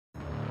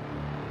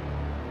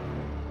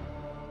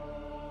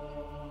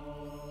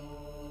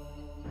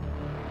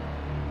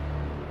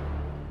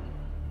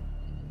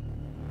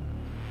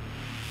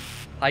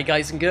Hi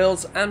guys and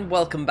girls, and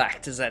welcome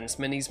back to Zen's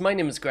Minis. My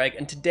name is Greg,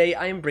 and today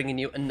I am bringing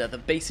you another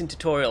basing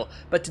tutorial.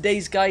 But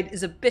today's guide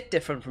is a bit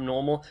different from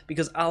normal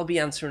because I'll be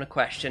answering a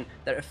question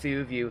that a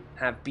few of you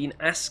have been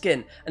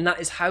asking, and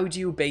that is, how do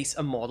you base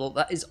a model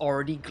that is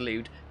already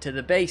glued to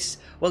the base?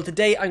 Well,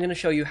 today I'm going to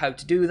show you how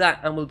to do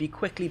that, and we'll be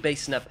quickly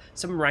basing up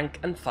some rank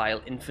and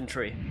file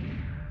infantry.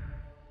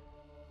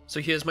 So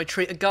here's my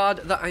traitor guard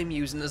that I'm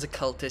using as a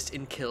cultist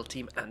in Kill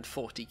Team and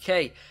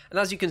 40k, and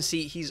as you can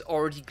see, he's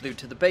already glued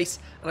to the base,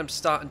 and I'm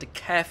starting to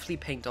carefully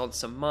paint on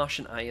some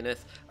Martian iron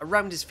earth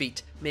around his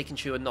feet, making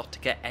sure not to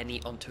get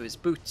any onto his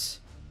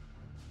boots.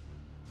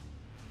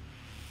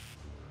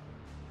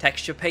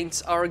 Texture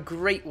paints are a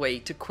great way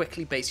to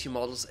quickly base your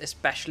models,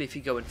 especially if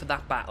you're going for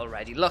that battle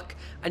ready look,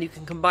 and you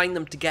can combine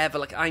them together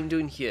like I'm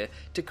doing here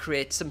to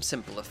create some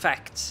simple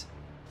effects.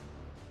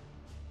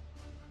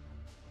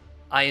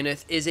 Iron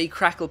Earth is a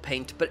crackle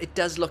paint, but it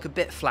does look a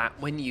bit flat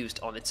when used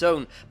on its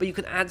own, but you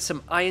can add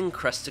some iron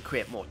crust to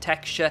create more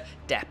texture,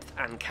 depth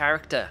and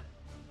character.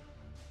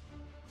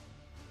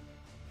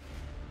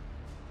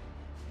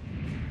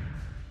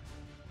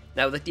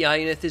 Now that the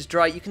Iron Earth is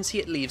dry, you can see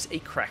it leaves a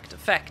cracked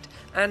effect,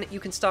 and you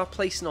can start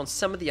placing on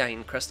some of the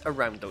iron crust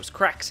around those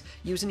cracks,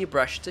 using your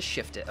brush to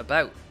shift it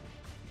about.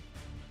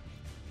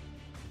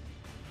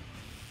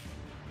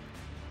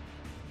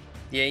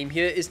 The aim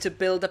here is to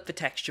build up the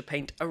texture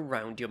paint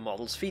around your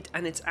model's feet,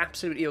 and it's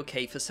absolutely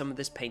okay for some of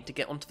this paint to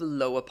get onto the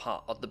lower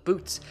part of the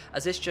boots,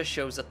 as this just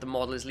shows that the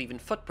model is leaving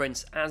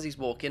footprints as he's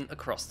walking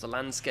across the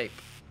landscape.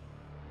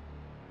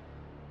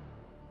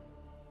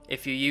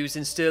 If you're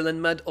using Sterling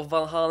Mud or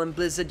Valhalla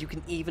Blizzard, you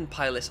can even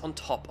pile this on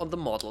top of the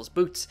model's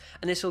boots,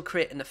 and this will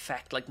create an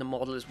effect like the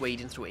model is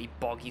wading through a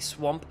boggy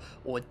swamp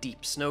or a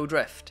deep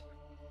snowdrift.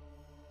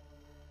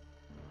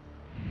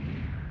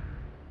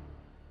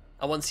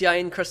 And once the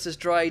iron crust is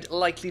dried,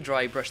 lightly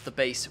dry brush the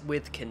base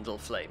with Kindle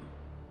Flame.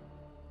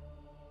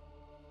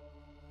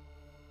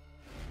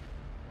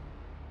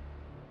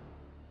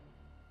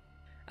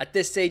 At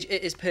this stage,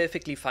 it is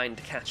perfectly fine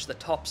to catch the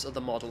tops of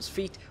the model's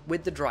feet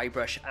with the dry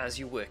brush as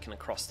you're working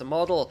across the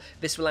model.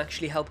 This will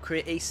actually help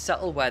create a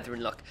subtle weathering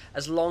look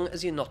as long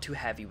as you're not too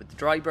heavy with the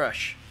dry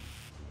brush.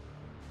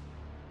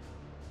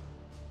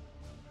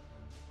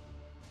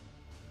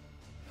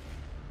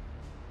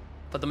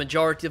 For the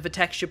majority of the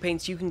texture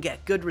paints, you can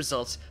get good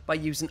results by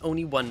using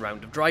only one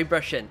round of dry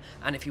brushing,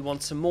 and if you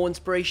want some more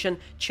inspiration,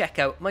 check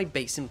out my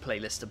basing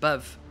playlist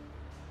above.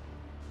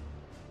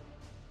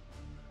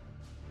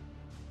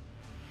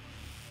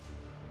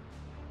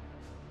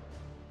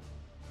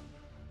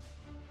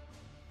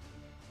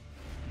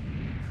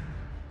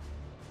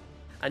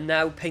 And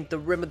now paint the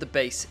rim of the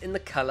base in the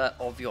colour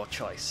of your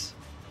choice.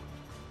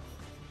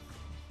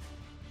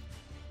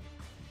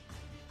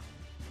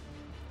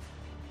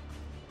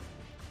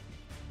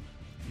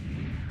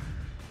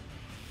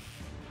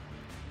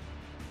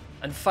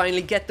 And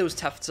finally get those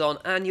tufts on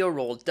and you're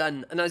all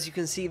done, and as you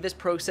can see, this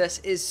process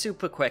is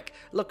super quick,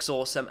 looks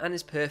awesome and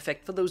is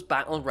perfect for those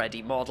battle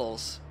ready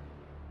models.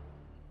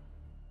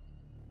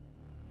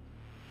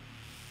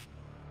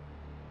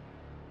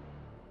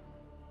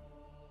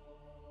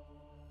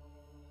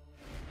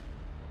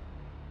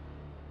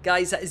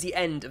 Guys, that is the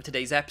end of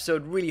today's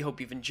episode. Really hope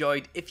you've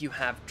enjoyed. If you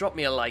have, drop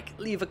me a like,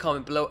 leave a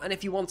comment below, and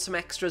if you want some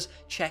extras,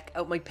 check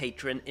out my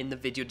Patreon in the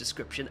video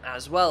description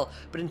as well.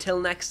 But until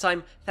next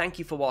time, thank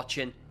you for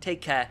watching, take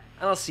care,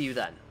 and I'll see you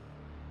then.